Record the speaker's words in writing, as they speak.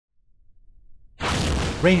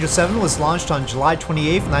Ranger 7 was launched on July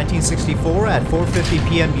 28, 1964 at 4:50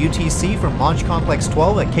 p.m. UTC from Launch Complex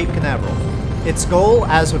 12 at Cape Canaveral. Its goal,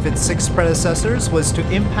 as with its 6 predecessors, was to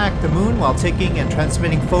impact the moon while taking and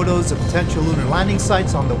transmitting photos of potential lunar landing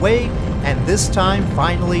sites on the way, and this time,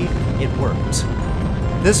 finally, it worked.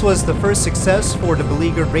 This was the first success for the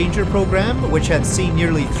beleaguered Ranger program, which had seen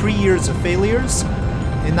nearly 3 years of failures.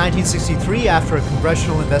 In 1963, after a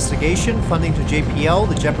congressional investigation, funding to JPL,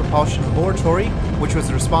 the Jet Propulsion Laboratory, which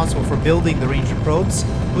was responsible for building the Ranger probes,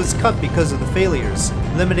 was cut because of the failures,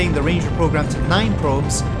 limiting the Ranger program to 9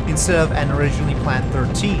 probes instead of an originally planned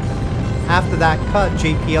 13. After that cut,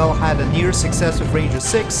 JPL had a near success with Ranger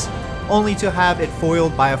 6, only to have it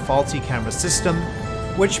foiled by a faulty camera system,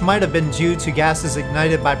 which might have been due to gases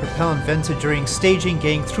ignited by propellant vented during staging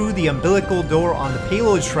getting through the umbilical door on the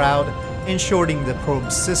payload shroud and shorting the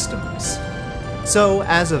probe's systems. So,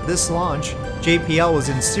 as of this launch, JPL was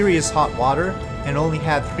in serious hot water and only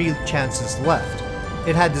had 3 chances left.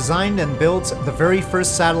 It had designed and built the very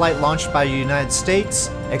first satellite launched by the United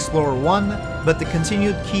States, Explorer 1, but the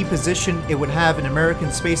continued key position it would have in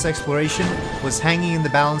American space exploration was hanging in the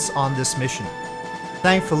balance on this mission.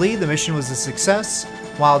 Thankfully, the mission was a success.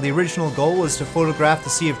 While the original goal was to photograph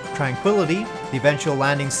the Sea of Tranquility, the eventual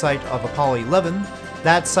landing site of Apollo 11,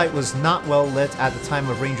 that site was not well lit at the time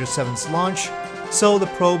of Ranger 7's launch, so the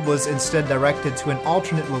probe was instead directed to an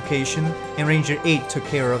alternate location, and Ranger 8 took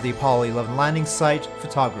care of the Apollo 11 landing site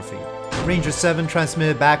photography. Ranger 7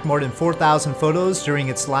 transmitted back more than 4,000 photos during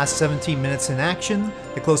its last 17 minutes in action.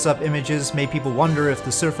 The close-up images made people wonder if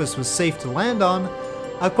the surface was safe to land on,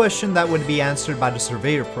 a question that would be answered by the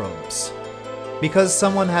surveyor probes. Because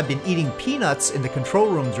someone had been eating peanuts in the control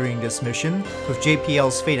room during this mission, with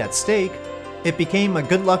JPL's fate at stake, it became a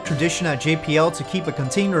good luck tradition at JPL to keep a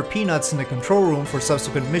container of peanuts in the control room for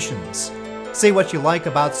subsequent missions. Say what you like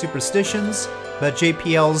about superstitions, but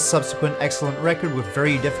JPL's subsequent excellent record with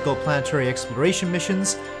very difficult planetary exploration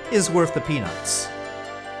missions is worth the peanuts.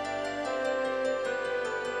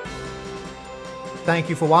 Thank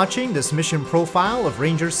you for watching this mission profile of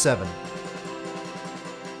Ranger 7.